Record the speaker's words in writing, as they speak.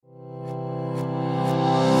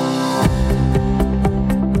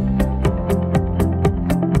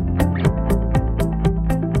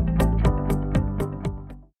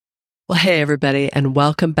Hey, everybody, and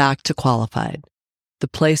welcome back to Qualified, the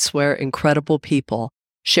place where incredible people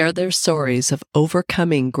share their stories of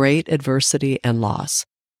overcoming great adversity and loss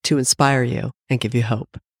to inspire you and give you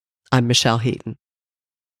hope. I'm Michelle Heaton.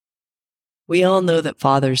 We all know that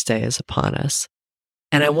Father's Day is upon us,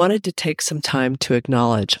 and I wanted to take some time to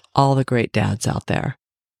acknowledge all the great dads out there.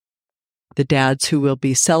 The dads who will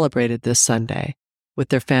be celebrated this Sunday with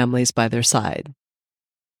their families by their side.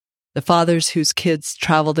 The fathers whose kids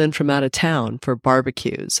traveled in from out of town for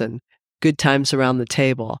barbecues and good times around the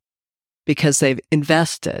table because they've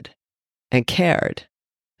invested and cared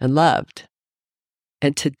and loved.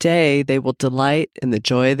 And today they will delight in the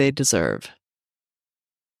joy they deserve.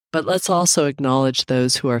 But let's also acknowledge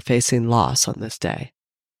those who are facing loss on this day.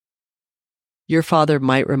 Your father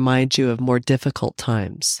might remind you of more difficult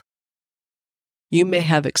times. You may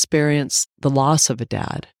have experienced the loss of a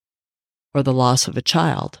dad or the loss of a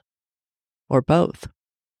child, or both.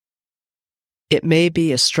 It may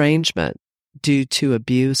be estrangement due to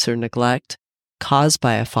abuse or neglect caused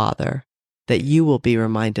by a father that you will be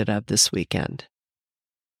reminded of this weekend.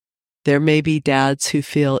 There may be dads who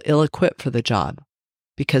feel ill-equipped for the job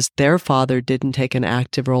because their father didn't take an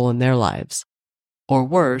active role in their lives, or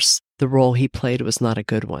worse, the role he played was not a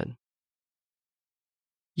good one.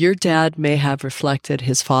 Your dad may have reflected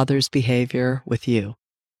his father's behavior with you,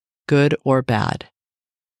 good or bad.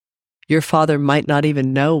 Your father might not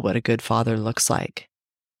even know what a good father looks like,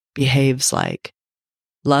 behaves like,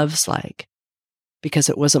 loves like, because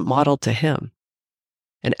it wasn't modeled to him.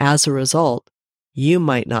 And as a result, you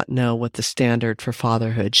might not know what the standard for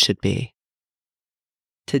fatherhood should be.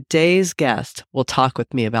 Today's guest will talk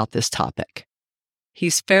with me about this topic.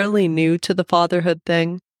 He's fairly new to the fatherhood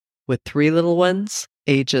thing, with 3 little ones,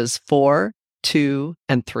 ages 4, 2,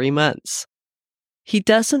 and 3 months. He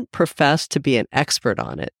doesn't profess to be an expert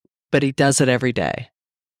on it, but he does it every day.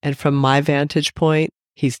 And from my vantage point,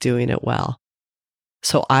 he's doing it well.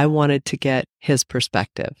 So I wanted to get his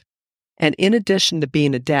perspective. And in addition to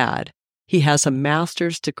being a dad, he has a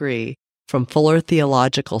master's degree from Fuller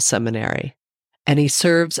Theological Seminary, and he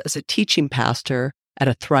serves as a teaching pastor at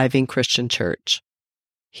a thriving Christian church.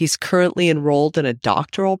 He's currently enrolled in a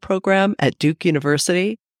doctoral program at Duke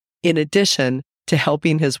University, in addition to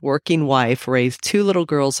helping his working wife raise 2 little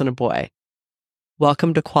girls and a boy.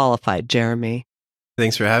 Welcome to Qualified, Jeremy.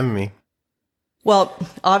 Thanks for having me. Well,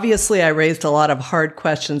 obviously I raised a lot of hard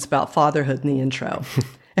questions about fatherhood in the intro,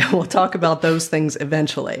 and we'll talk about those things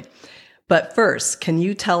eventually. But first, can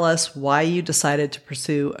you tell us why you decided to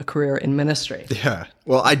pursue a career in ministry? Yeah.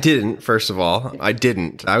 Well, I didn't, first of all. I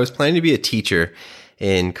didn't. I was planning to be a teacher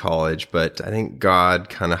in college, but I think God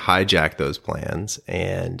kind of hijacked those plans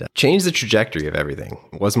and changed the trajectory of everything.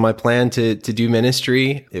 It wasn't my plan to do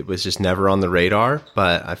ministry. It was just never on the radar,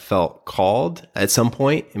 but I felt called at some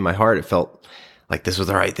point in my heart. It felt like this was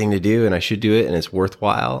the right thing to do and I should do it and it's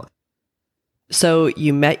worthwhile. So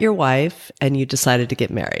you met your wife and you decided to get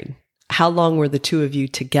married. How long were the two of you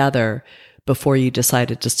together before you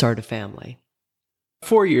decided to start a family?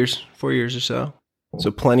 4 years or so. So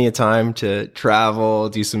plenty of time to travel,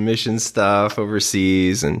 do some mission stuff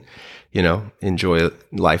overseas and, enjoy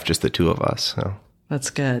life, just the two of us. So. That's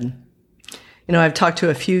good. I've talked to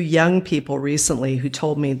a few young people recently who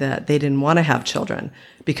told me that they didn't want to have children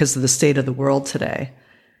because of the state of the world today.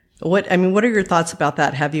 What are your thoughts about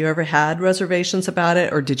that? Have you ever had reservations about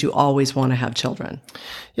it, or did you always want to have children?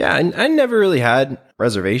 Yeah, I never really had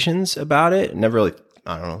reservations about it. Never really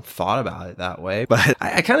thought about it that way. But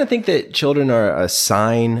I kind of think that children are a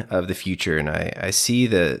sign of the future. And I see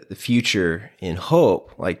the future in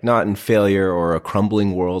hope, like not in failure or a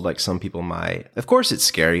crumbling world like some people might. Of course, it's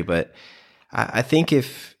scary, but I think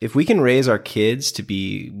if we can raise our kids to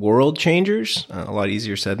be world changers, a lot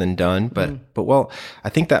easier said than done, but I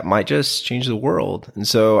think that might just change the world. And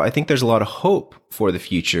so I think there's a lot of hope for the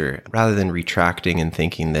future rather than retracting and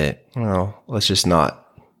thinking that, let's just not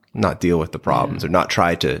deal with the problems or not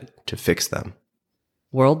try to fix them.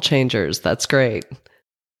 World changers. That's great.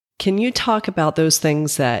 Can you talk about those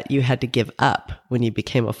things that you had to give up when you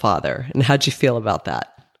became a father, and how'd you feel about that?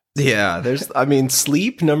 Yeah,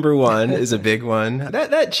 sleep, number one, is a big one.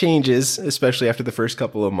 That changes, especially after the first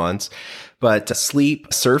couple of months. But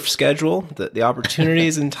sleep, surf schedule, the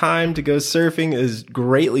opportunities and time to go surfing is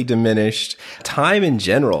greatly diminished. Time in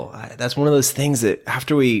general, that's one of those things that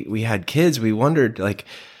after we had kids, we wondered, like,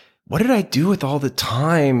 what did I do with all the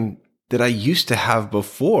time that I used to have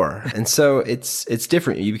before? And so it's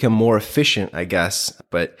different. You become more efficient, I guess.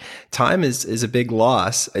 But time is a big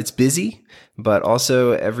loss. It's busy, but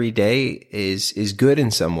also every day is good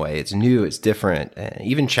in some way. It's new, it's different, and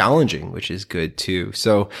even challenging, which is good too.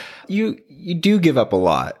 So you do give up a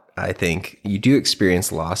lot I think you do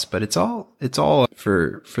experience loss, but it's all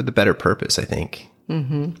for the better purpose, I think.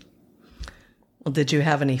 Mm-hmm. Well, did you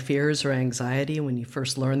have any fears or anxiety when you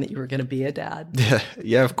first learned that you were going to be a dad?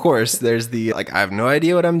 Yeah, of course. There's the, like, I have no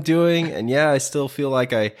idea what I'm doing. And yeah, I still feel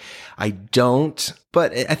like I don't.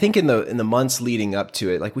 But I think in the months leading up to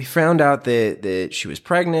it, like, we found out that she was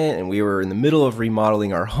pregnant, and we were in the middle of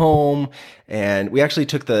remodeling our home. And we actually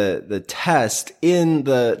took the test in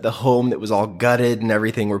the home that was all gutted and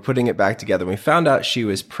everything. We're putting it back together. And we found out she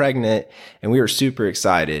was pregnant, and we were super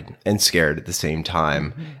excited and scared at the same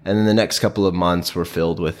time. Mm-hmm. And then the next couple of months were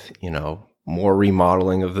filled with, more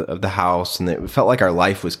remodeling of the house. And it felt like our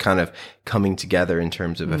life was kind of coming together in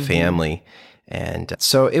terms of a family. And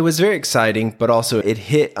so it was very exciting, but also it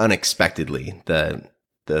hit unexpectedly.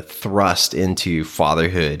 The thrust into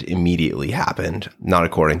fatherhood immediately happened, not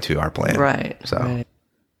according to our plan. Right.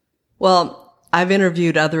 Well, I've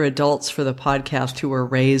interviewed other adults for the podcast who were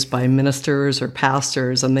raised by ministers or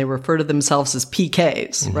pastors, and they refer to themselves as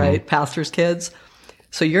PKs, right? Pastors' kids.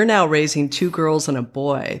 So you're now raising 2 girls and a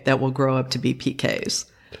boy that will grow up to be PKs.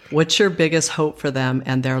 What's your biggest hope for them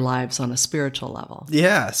and their lives on a spiritual level?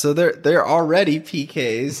 Yeah, so they're already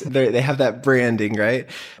PKs. They have that branding, right?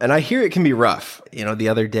 And I hear it can be rough. The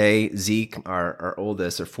other day, Zeke, our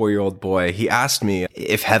oldest, our 4-year-old boy, he asked me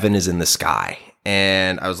if heaven is in the sky.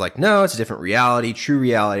 And I was like, no, it's a different reality, true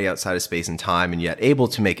reality outside of space and time, and yet able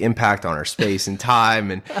to make impact on our space and time.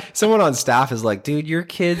 And someone on staff is like, dude, your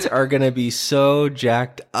kids are going to be so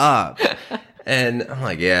jacked up. And I'm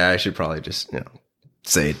like, yeah, I should probably just,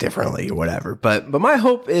 say it differently or whatever. But my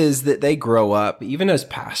hope is that they grow up, even as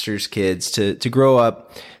pastors' kids, to grow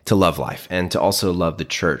up to love life and to also love the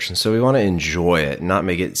church. And so we want to enjoy it and not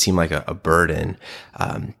make it seem like a burden.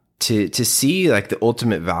 To see like the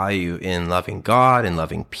ultimate value in loving God and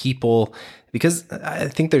loving people, because I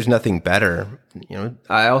think there's nothing better.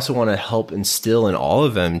 I also want to help instill in all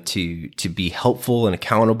of them to be helpful and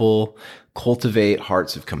accountable, cultivate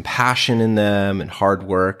hearts of compassion in them and hard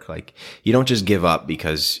work. Like, you don't just give up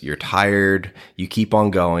because you're tired. You keep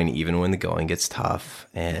on going even when the going gets tough.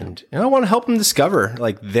 And I want to help them discover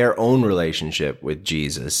like their own relationship with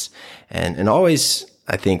Jesus. And always,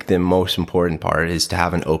 I think the most important part is to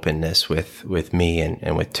have an openness with me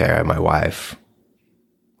and with Tara, my wife,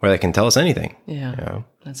 where they can tell us anything. Yeah,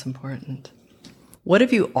 that's important. What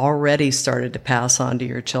have you already started to pass on to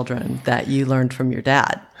your children that you learned from your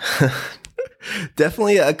dad?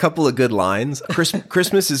 Definitely a couple of good lines.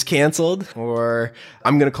 Christmas is canceled, or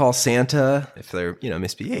I'm going to call Santa if they're,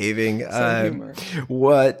 misbehaving.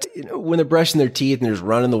 When they're brushing their teeth and they're just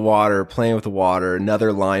running the water, playing with the water.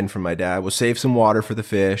 Another line from my dad was, save some water for the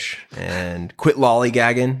fish and quit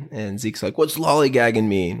lollygagging. And Zeke's like, what's lollygagging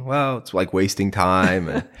mean? Well, it's like wasting time.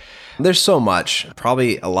 And there's so much,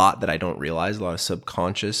 probably a lot that I don't realize, a lot of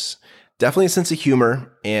subconscious. Definitely a sense of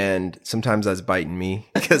humor, and sometimes that's biting me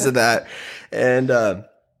because of that. And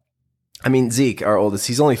Zeke, our oldest,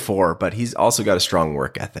 he's only 4, but he's also got a strong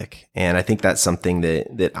work ethic. And I think that's something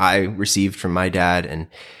that I received from my dad. And,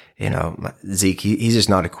 Zeke, he's just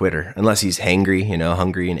not a quitter unless he's hangry,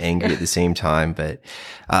 hungry and angry at the same time. But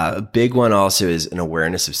a big one also is an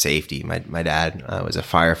awareness of safety. My dad was a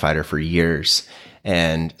firefighter for years.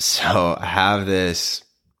 And so I have a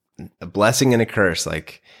blessing and a curse,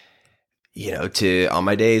 like, on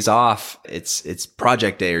my days off, it's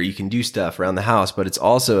project day, or you can do stuff around the house, but it's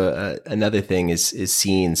also another thing is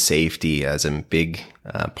seeing safety as a big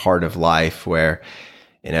part of life, where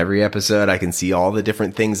in every episode I can see all the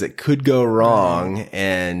different things that could go wrong,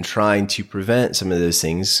 and trying to prevent some of those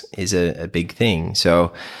things is a big thing.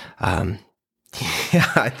 So,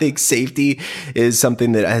 I think safety is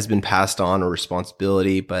something that has been passed on, a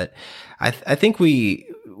responsibility, but I think we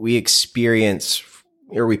experience,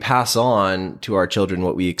 or we pass on to our children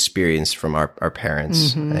what we experienced from our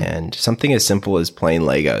parents. And something as simple as playing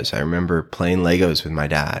Legos. I remember playing Legos with my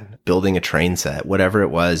dad, building a train set, whatever it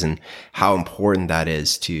was, and how important that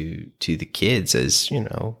is to the kids. As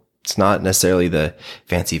it's not necessarily the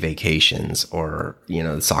fancy vacations or,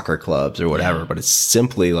 the soccer clubs or whatever, but it's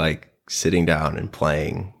simply like sitting down and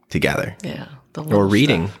playing together. Yeah. Or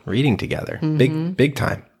reading together. Big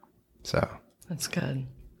time. So that's good.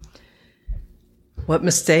 What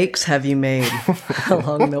mistakes have you made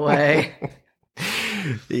along the way?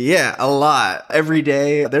 Yeah, a lot. Every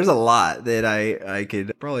day, there's a lot that I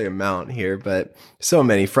could probably amount here, but so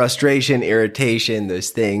many. Frustration, irritation,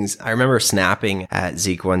 those things. I remember snapping at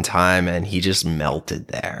Zeke one time, and he just melted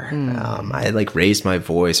there. I had raised my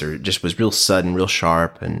voice, or it just was real sudden, real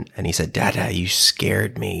sharp, and he said, Dada, you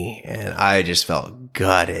scared me. And I just felt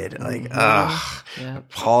gutted,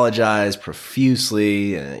 apologize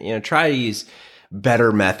profusely, try to use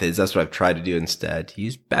better methods. That's what I've tried to do instead, to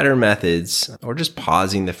use better methods or just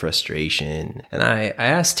pausing the frustration. And I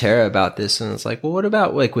asked Tara about this, and it's like, well, what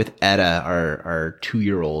about like with Etta, our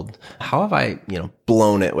 2-year-old? How have I,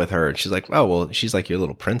 blown it with her? And she's like, oh, well, she's like your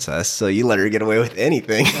little princess, so you let her get away with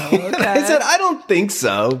anything. Okay. And I said, I don't think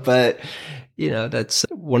so, but that's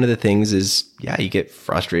one of the things is, you get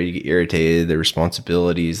frustrated, you get irritated, the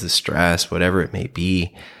responsibilities, the stress, whatever it may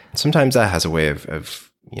be. Sometimes that has a way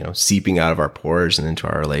of seeping out of our pores and into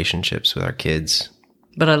our relationships with our kids.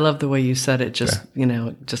 But I love the way you said it. Just,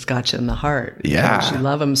 just got you in the heart. Yeah. You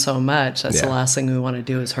love them so much. That's the last thing we want to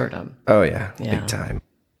do is hurt them. Oh yeah. Big time.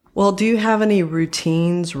 Well, do you have any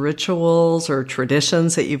routines, rituals, or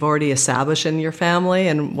traditions that you've already established in your family,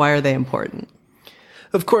 and why are they important?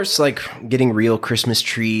 Of course, like getting real Christmas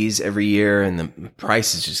trees every year, and the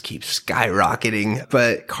prices just keep skyrocketing.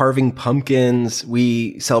 But carving pumpkins,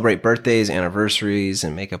 we celebrate birthdays, anniversaries,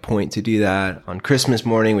 and make a point to do that. On Christmas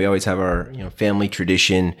morning, we always have our family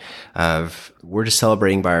tradition of we're just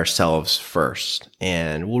celebrating by ourselves first,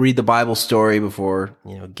 and we'll read the Bible story before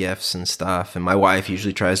gifts and stuff. And my wife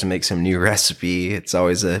usually tries to make some new recipe. It's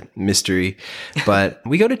always a mystery, but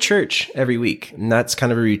we go to church every week, and that's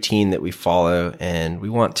kind of a routine that we follow. And we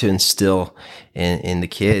want to instill in the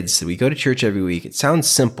kids that we go to church every week. It sounds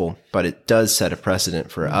simple, but it does set a precedent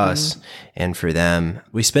for us and for them.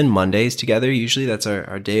 We spend Mondays together. Usually that's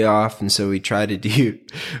our day off. And so we try to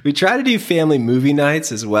do family movie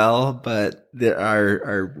nights as well. But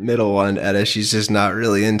our middle one, Etta, she's just not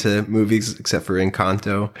really into movies except for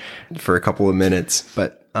Encanto for a couple of minutes.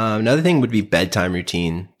 But another thing would be bedtime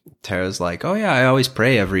routine. Tara's like, oh yeah, I always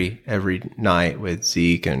pray every night with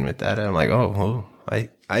Zeke and with Etta. I'm like, oh,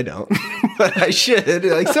 I don't, but I should.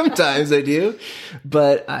 Like sometimes I do.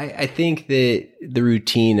 But I think that the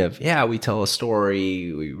routine of, we tell a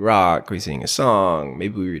story, we rock, we sing a song,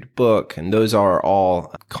 maybe we read a book. And those are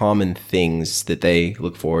all common things that they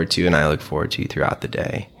look forward to and I look forward to throughout the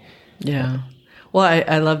day. Yeah. Well,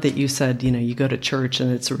 I love that you said, you go to church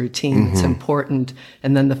and it's a routine. It's important.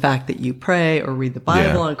 And then the fact that you pray or read the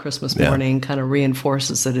Bible on Christmas morning kind of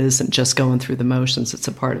reinforces that it isn't just going through the motions. It's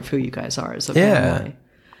a part of who you guys are as a family.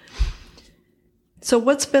 So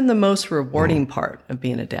what's been the most rewarding part of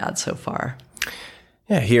being a dad so far?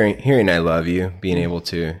 Yeah, hearing I love you, being able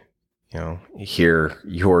to, hear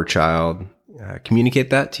your child communicate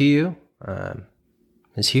that to you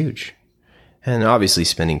is huge. And obviously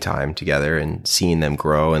spending time together and seeing them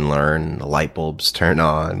grow and learn, and the light bulbs turn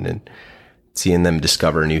on, and seeing them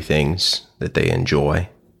discover new things that they enjoy.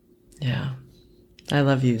 Yeah. I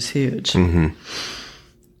love you is huge.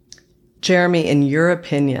 Jeremy, in your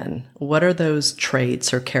opinion, what are those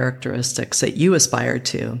traits or characteristics that you aspire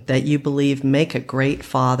to that you believe make a great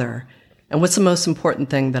father? And what's the most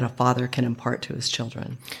important thing that a father can impart to his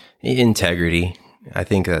children? Integrity. I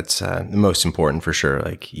think that's the most important for sure.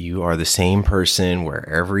 Like you are the same person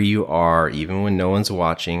wherever you are, even when no one's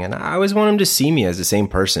watching. And I always want them to see me as the same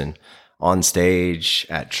person on stage,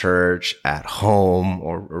 at church, at home,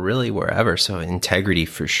 or really wherever. So integrity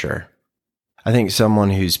for sure. I think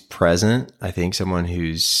someone who's present, I think someone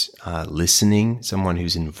who's listening, someone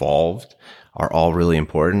who's involved are all really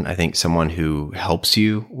important. I think someone who helps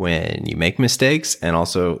you when you make mistakes and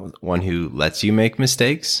also one who lets you make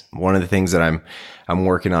mistakes. One of the things that I'm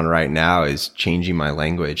working on right now is changing my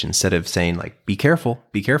language. Instead of saying like, be careful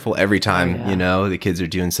every time, the kids are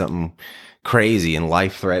doing something crazy and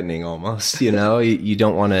life-threatening almost, you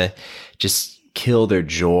don't want to just kill their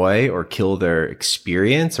joy or kill their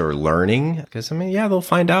experience or learning. Because they'll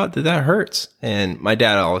find out that hurts. And my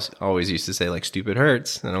dad always used to say like, stupid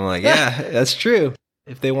hurts. And I'm like, yeah, that's true.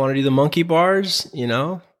 If they want to do the monkey bars,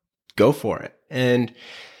 go for it. And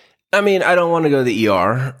I don't want to go to the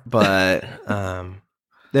ER, but,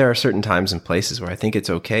 there are certain times and places where I think it's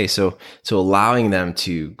okay. So allowing them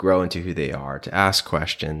to grow into who they are, to ask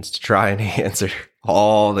questions, to try and answer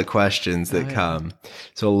all the questions that come.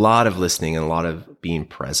 So a lot of listening and a lot of being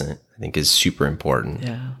present, I think is super important.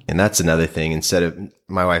 Yeah. And that's another thing.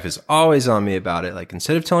 My wife is always on me about it. Like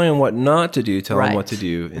instead of telling them what not to do, tell them what to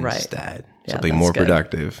do instead. Something more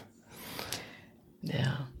productive.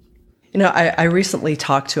 Yeah. I recently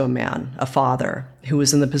talked to a father who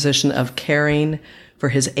was in the position of caring for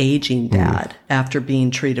his aging dad after being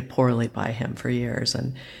treated poorly by him for years.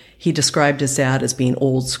 And he described his dad as being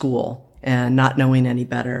old school and not knowing any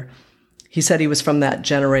better. He said he was from that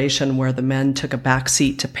generation where the men took a back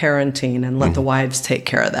seat to parenting and let the wives take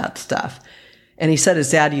care of that stuff. And he said his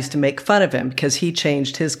dad used to make fun of him because he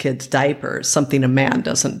changed his kids' diapers, something a man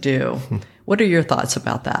doesn't do. What are your thoughts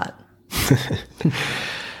about that?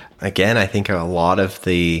 Again, I think a lot of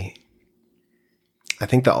the I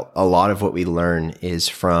think that a lot of what we learn is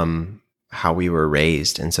from how we were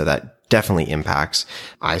raised. And so that definitely impacts.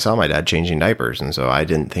 I saw my dad changing diapers, and so I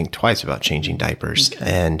didn't think twice about changing diapers. Okay.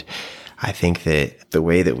 And I think that the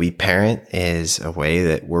way that we parent is a way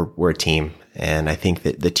that we're a team. And I think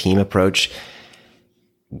that the team approach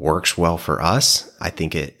works well for us. I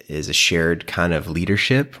think it is a shared kind of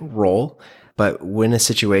leadership role. But when a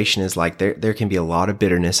situation is like there can be a lot of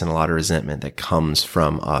bitterness and a lot of resentment that comes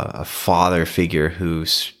from a father figure who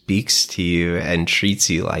speaks to you and treats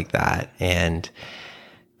you like that. And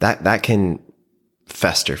that can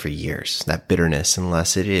fester for years, that bitterness,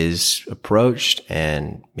 unless it is approached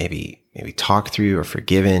and maybe talked through or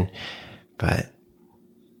forgiven. But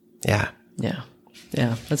yeah.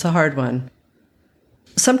 That's a hard one.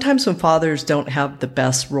 Sometimes when fathers don't have the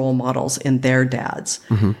best role models in their dads,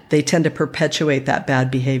 they tend to perpetuate that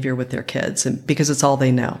bad behavior with their kids because it's all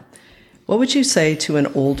they know. What would you say to an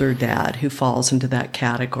older dad who falls into that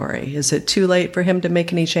category? Is it too late for him to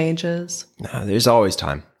make any changes? No, there's always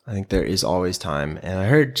time. I think there is always time. And I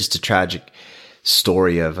heard just a tragic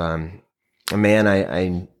story of a man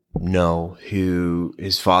I know who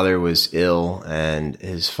his father was ill, and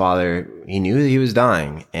his father, he knew that he was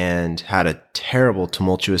dying and had a terrible,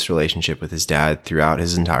 tumultuous relationship with his dad throughout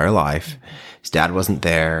his entire life. His dad wasn't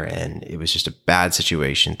there, and it was just a bad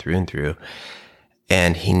situation through and through.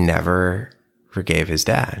 And he never forgave his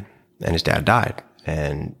dad, and his dad died.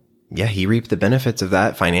 And yeah, he reaped the benefits of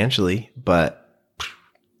that financially, but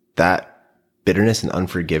that bitterness and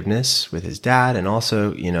unforgiveness with his dad, and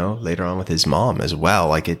also, later on with his mom as well.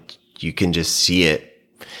 Like you can just see it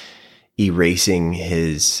erasing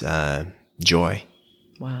his joy.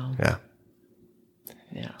 Wow.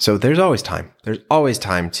 Yeah. So there's always time. There's always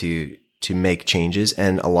time to make changes.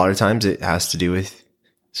 And a lot of times it has to do with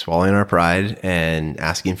swallowing our pride and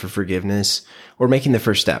asking for forgiveness or making the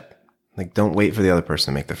first step. Like, don't wait for the other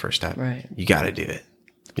person to make the first step. Right. You got to do it.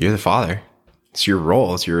 You're the father. It's your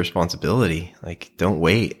role. It's your responsibility. Like, don't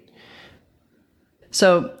wait.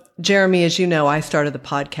 So, Jeremy, as you know, I started the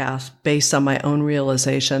podcast based on my own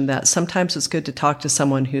realization that sometimes it's good to talk to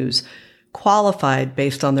someone who's qualified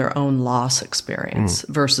based on their own loss experience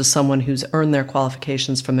versus someone who's earned their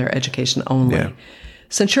qualifications from their education only. Yeah.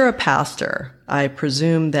 Since you're a pastor, I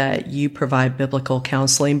presume that you provide biblical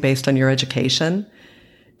counseling based on your education.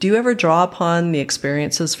 Do you ever draw upon the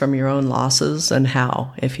experiences from your own losses, and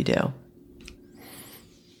how, if you do?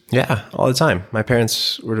 Yeah, all the time. My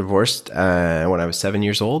parents were divorced when I was 7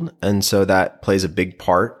 years old. And so that plays a big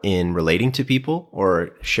part in relating to people or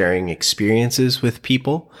sharing experiences with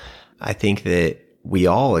people. I think that we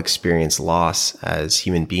all experience loss as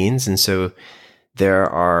human beings. And so there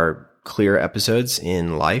are clear episodes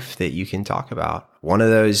in life that you can talk about. One of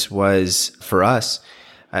those was for us.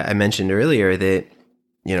 I mentioned earlier that,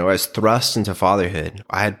 I was thrust into fatherhood.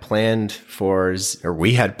 We had planned for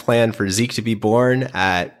Zeke to be born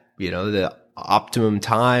at the optimum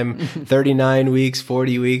time, 39 weeks,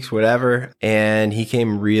 40 weeks, whatever. And he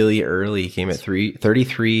came really early. He came at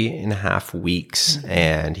 33 and a half weeks.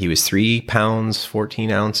 And he was 3 pounds,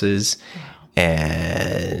 14 ounces.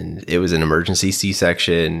 And it was an emergency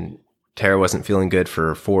C-section. Tara wasn't feeling good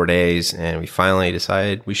for 4 days. And we finally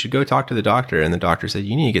decided we should go talk to the doctor. And the doctor said,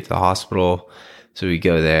 you need to get to the hospital. So we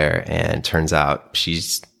go there, and turns out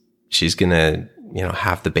she's going to,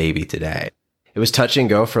 have the baby today. It was touch and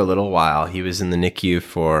go for a little while. He was in the NICU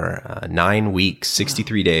for 9 weeks,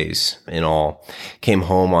 63 days in all. Came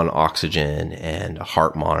home on oxygen and a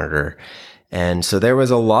heart monitor. And so there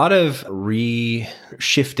was a lot of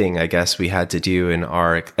re-shifting, I guess, we had to do in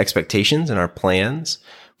our expectations and our plans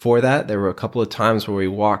for that. There were a couple of times where we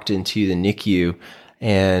walked into the NICU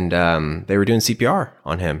and they were doing CPR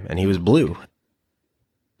on him, and he was blue.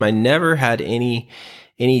 I never had any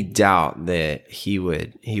doubt that he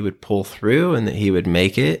would pull through and that he would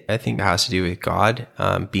make it. I think it has to do with God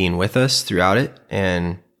being with us throughout it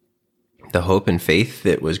and the hope and faith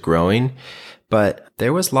that was growing. But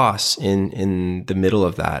there was loss in the middle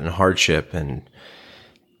of that, and hardship, and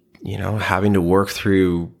having to work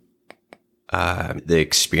through the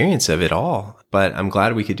experience of it all. But I'm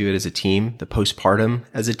glad we could do it as a team, the postpartum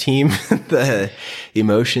as a team, the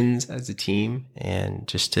emotions as a team, and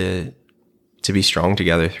just to be strong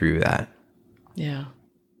together through that. Yeah.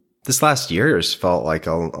 This last year has felt like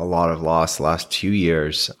a lot of loss. The last 2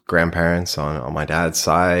 years, grandparents on my dad's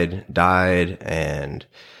side died,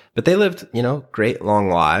 but they lived, great long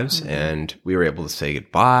lives, and we were able to say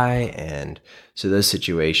goodbye. And so those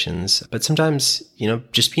situations, but sometimes,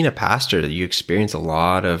 just being a pastor, you experience a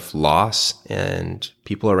lot of loss and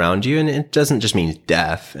people around you. And it doesn't just mean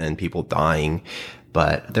death and people dying,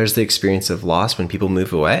 But there's the experience of loss when people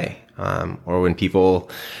move away, or when people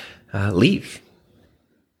leave.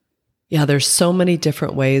 Yeah, there's so many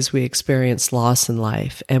different ways we experience loss in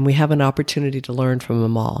life, and we have an opportunity to learn from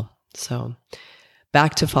them all. So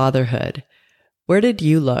back to fatherhood. Where did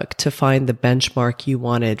you look to find the benchmark you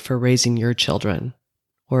wanted for raising your children?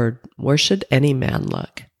 Or where should any man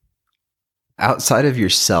look? Outside of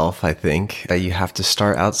yourself, I think that you have to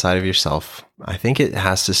start outside of yourself. I think it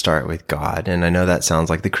has to start with God. And I know that sounds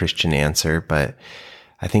like the Christian answer, but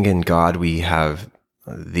I think in God we have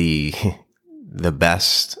the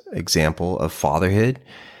best example of fatherhood.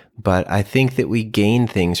 But I think that we gain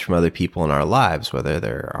things from other people in our lives, whether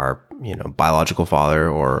they're our, biological father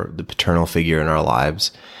or the paternal figure in our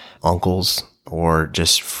lives, uncles, or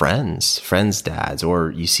just friends' dads, or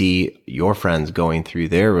you see your friends going through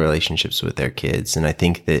their relationships with their kids. And I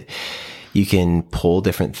think that you can pull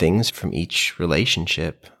different things from each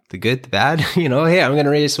relationship, the good, the bad, hey, I'm going to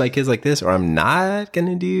raise my kids like this, or I'm not going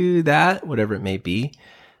to do that, whatever it may be.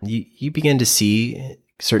 You begin to see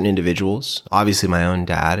certain individuals, obviously my own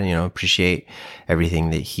dad, and, appreciate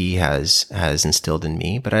everything that he has instilled in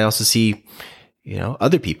me. But I also see,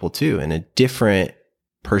 other people too, in a different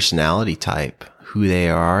personality type, who they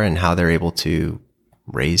are and how they're able to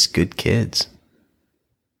raise good kids.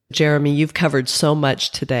 Jeremy, you've covered so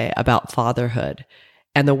much today about fatherhood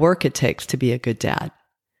and the work it takes to be a good dad.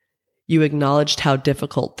 You acknowledged how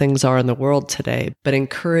difficult things are in the world today, but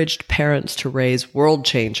encouraged parents to raise world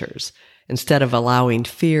changers instead of allowing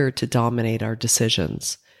fear to dominate our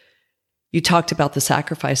decisions. You talked about the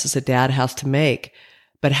sacrifices a dad has to make,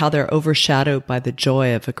 but how they're overshadowed by the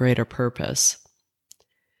joy of a greater purpose.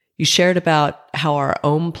 You shared about how our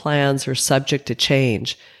own plans are subject to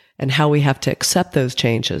change and how we have to accept those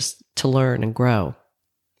changes to learn and grow.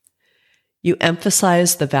 You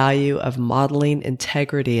emphasized the value of modeling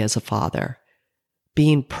integrity as a father,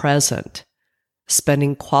 being present,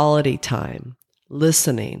 spending quality time,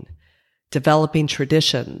 listening, developing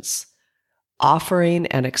traditions, offering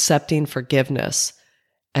and accepting forgiveness,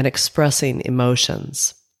 and expressing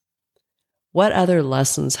emotions. What other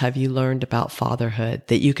lessons have you learned about fatherhood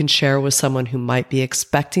that you can share with someone who might be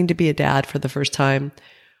expecting to be a dad for the first time,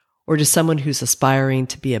 or to someone who's aspiring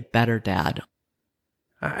to be a better dad?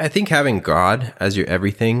 I think having God as your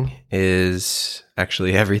everything is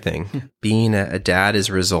actually everything. Being a dad is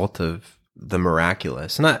a result of the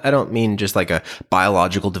miraculous. And I don't mean just like a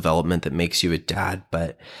biological development that makes you a dad,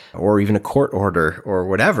 or even a court order or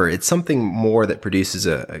whatever. It's something more that produces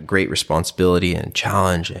a great responsibility and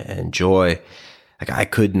challenge and joy. Like, I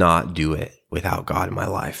could not do it without God in my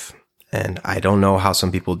life. And I don't know how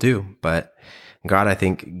some people do, but God, I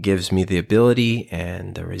think, gives me the ability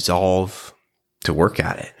and the resolve to work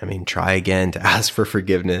at it. I mean, try again, to ask for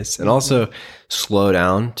forgiveness, and also slow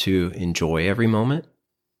down to enjoy every moment.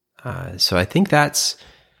 So I think that's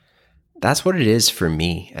what it is for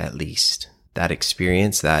me, at least. That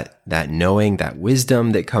experience, that knowing, that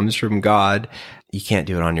wisdom that comes from God. You can't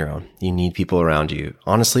do it on your own. You need people around you.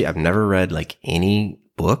 Honestly, I've never read like any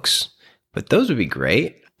books, but those would be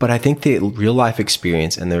great. But I think the real life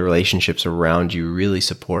experience and the relationships around you really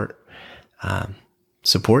support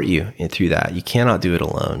you through that. You cannot do it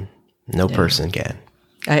alone. No person can.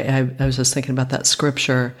 I was just thinking about that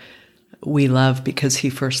scripture, we love because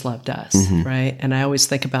he first loved us, right? And I always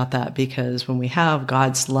think about that because when we have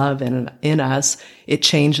God's love in us, it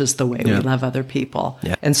changes the way we love other people.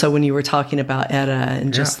 Yeah. And so when you were talking about Etta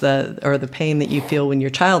and just the pain that you feel when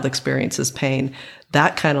your child experiences pain,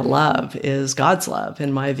 that kind of love is God's love,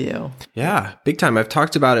 in my view. Yeah, big time. I've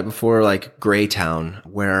talked about it before, like Greytown,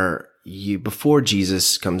 where before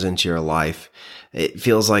Jesus comes into your life, it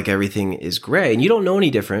feels like everything is gray, and you don't know any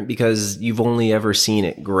different because you've only ever seen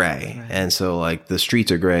it gray. Right. And so like the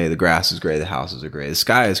streets are gray, the grass is gray, the houses are gray, the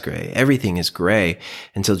sky is gray, everything is gray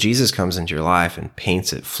until Jesus comes into your life and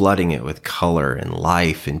paints it, flooding it with color and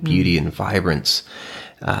life and beauty and vibrance.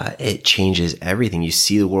 It changes everything. You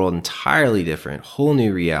see the world entirely different, whole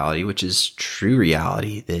new reality, which is true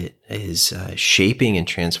reality that is shaping and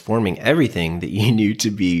transforming everything that you knew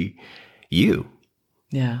to be you.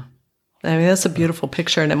 Yeah. I mean, that's a beautiful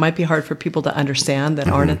picture, and it might be hard for people to understand that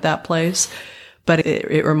aren't at that place, but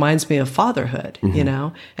it reminds me of fatherhood,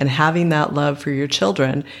 and having that love for your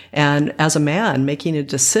children. And as a man, making a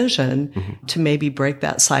decision to maybe break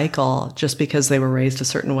that cycle just because they were raised a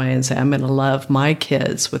certain way and say, I'm going to love my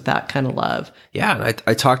kids with that kind of love. Yeah. And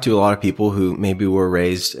I talk to a lot of people who maybe were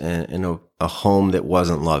raised in a home that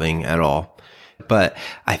wasn't loving at all. But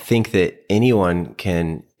I think that anyone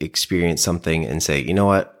can experience something and say, you know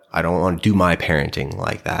what? I don't want to do my parenting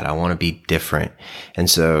like that. I want to be different. And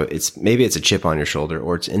so maybe it's a chip on your shoulder,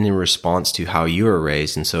 or it's in response to how you were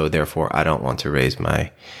raised. And so therefore I don't want to raise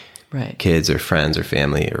my kids or friends or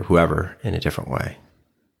family or whoever in a different way.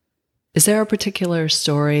 Is there a particular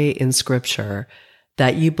story in Scripture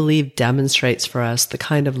that you believe demonstrates for us the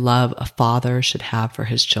kind of love a father should have for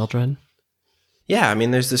his children? Yeah, I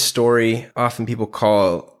mean, there's this story, often people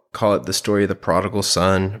call it the story of the prodigal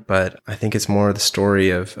son, but I think it's more the story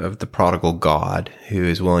of the prodigal God, who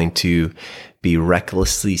is willing to be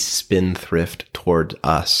recklessly spendthrift toward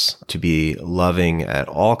us, to be loving at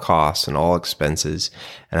all costs and all expenses.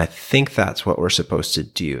 And I think that's what we're supposed to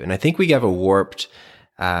do. And I think we have a warped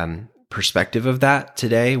perspective of that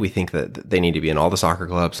today. We think that they need to be in all the soccer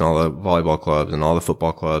clubs and all the volleyball clubs and all the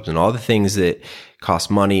football clubs and all the things that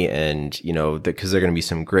cost money, and because they're going to be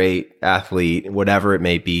some great athlete, whatever it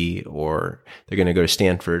may be, or they're going to go to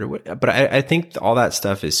Stanford. But I think all that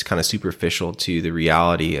stuff is kind of superficial to the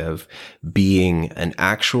reality of being an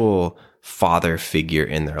actual father figure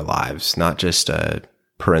in their lives, not just a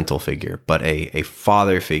parental figure, but a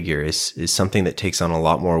father figure is something that takes on a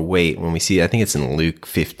lot more weight when we see, I think it's in Luke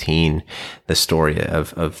 15, the story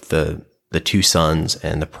of the two sons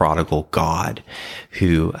and the prodigal God,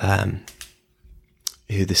 who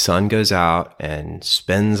the son goes out and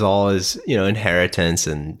spends all his, inheritance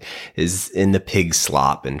and is in the pig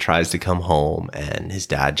slop and tries to come home, and his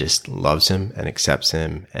dad just loves him and accepts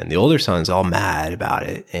him. And the older son's all mad about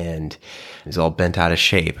it and he's all bent out of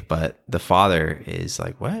shape. But the father is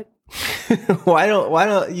like, what? why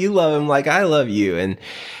don't you love him like I love you?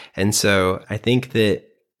 And so I think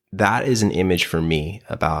that is an image for me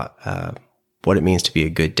about, what it means to be a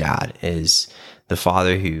good dad, is the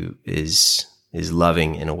father who is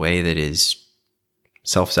loving in a way that is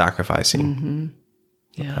self-sacrificing. Mm-hmm.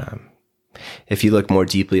 Yeah. If you look more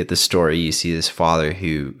deeply at the story, you see this father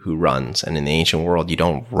who runs. And in the ancient world, you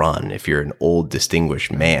don't run. If you're an old,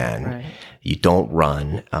 distinguished man, you don't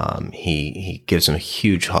run. He gives him a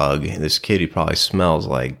huge hug. This kid who probably smells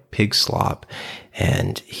like pig slop,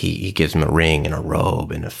 and he gives him a ring and a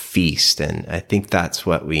robe and a feast. And I think that's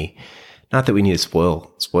what not that we need to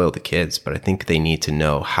spoil the kids, but I think they need to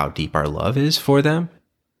know how deep our love is for them.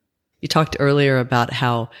 You talked earlier about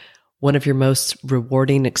how one of your most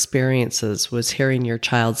rewarding experiences was hearing your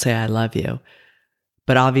child say, I love you.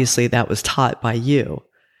 But obviously that was taught by you.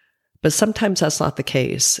 But sometimes that's not the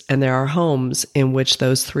case. And there are homes in which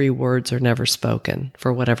those 3 words are never spoken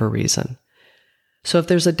for whatever reason. So if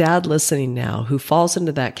there's a dad listening now who falls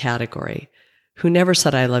into that category, who never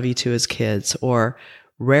said I love you to his kids, or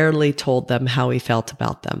rarely told them how he felt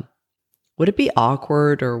about them, would it be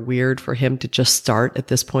awkward or weird for him to just start at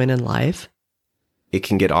this point in life? It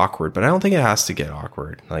can get awkward, but I don't think it has to get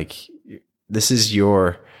awkward. Like, this is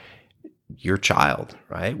your child,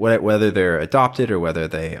 right? Whether they're adopted or whether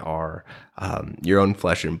they are your own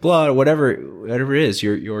flesh and blood, or whatever it is,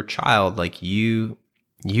 your child. Like, you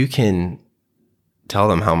can tell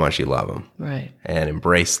them how much you love them, right? And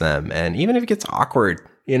embrace them. And even if it gets awkward,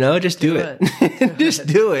 just do it. Just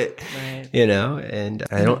do it. Right. And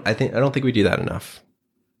I don't think we do that enough.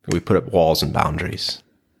 We put up walls and boundaries.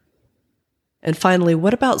 And finally,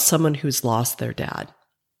 what about someone who's lost their dad?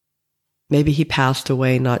 Maybe he passed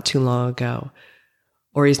away not too long ago,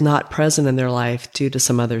 or he's not present in their life due to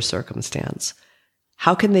some other circumstance.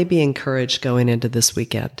 How can they be encouraged going into this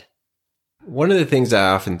weekend? One of the things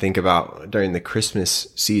I often think about during the Christmas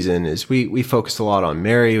season is we focus a lot on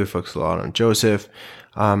Mary, we focus a lot on Joseph.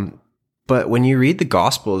 But when you read the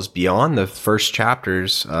Gospels beyond the first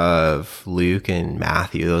chapters of Luke and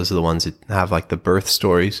Matthew, those are the ones that have like the birth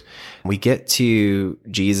stories, we get to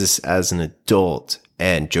Jesus as an adult,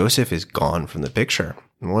 and Joseph is gone from the picture.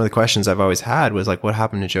 And one of the questions I've always had was like, what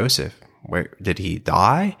happened to Joseph? Where did he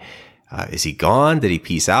die? Is he gone? Did he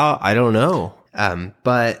peace out? I don't know.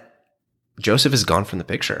 But Joseph is gone from the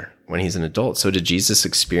picture when he's an adult. So did Jesus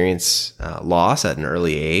experience loss at an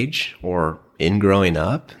early age, or in growing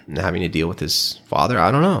up and having to deal with his father?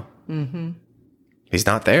 I don't know. Mm-hmm. He's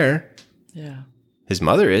not there. Yeah. His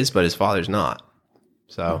mother is, but his father's not.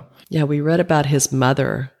 So. Yeah, we read about his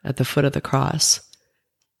mother at the foot of the cross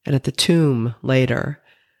and at the tomb later,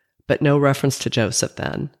 but no reference to Joseph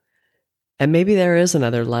then. And maybe there is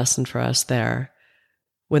another lesson for us there.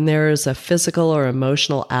 When there is a physical or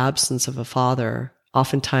emotional absence of a father,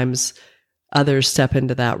 oftentimes others step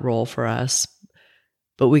into that role for us.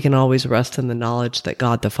 But we can always rest in the knowledge that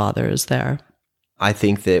God the Father is there. I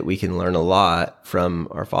think that we can learn a lot from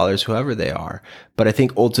our fathers, whoever they are. But I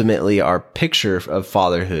think ultimately our picture of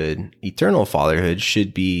fatherhood, eternal fatherhood,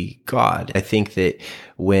 should be God. I think that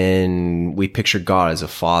when we picture God as a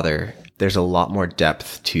father, there's a lot more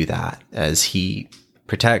depth to that as he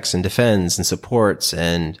protects and defends and supports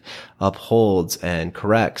and upholds and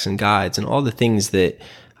corrects and guides and all the things that,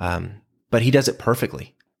 but he does it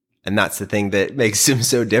perfectly. And that's the thing that makes him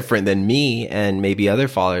so different than me and maybe other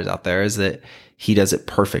fathers out there, is that he does it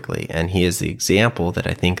perfectly. And he is the example that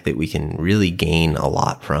I think that we can really gain a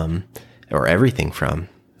lot from, or everything from.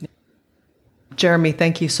 Jeremy,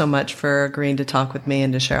 thank you so much for agreeing to talk with me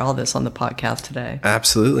and to share all this on the podcast today.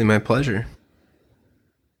 Absolutely. My pleasure.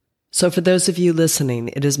 So for those of you listening,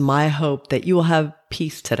 it is my hope that you will have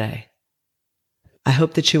peace today. I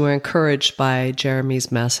hope that you were encouraged by Jeremy's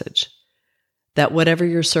message, that whatever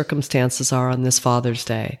your circumstances are on this Father's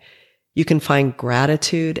Day, you can find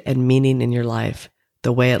gratitude and meaning in your life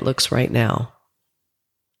the way it looks right now.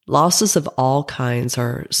 Losses of all kinds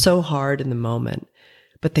are so hard in the moment,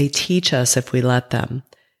 but they teach us if we let them,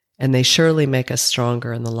 and they surely make us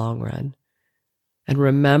stronger in the long run. And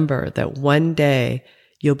remember that one day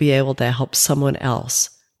you'll be able to help someone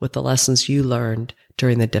else with the lessons you learned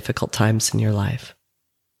during the difficult times in your life.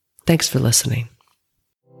 Thanks for listening.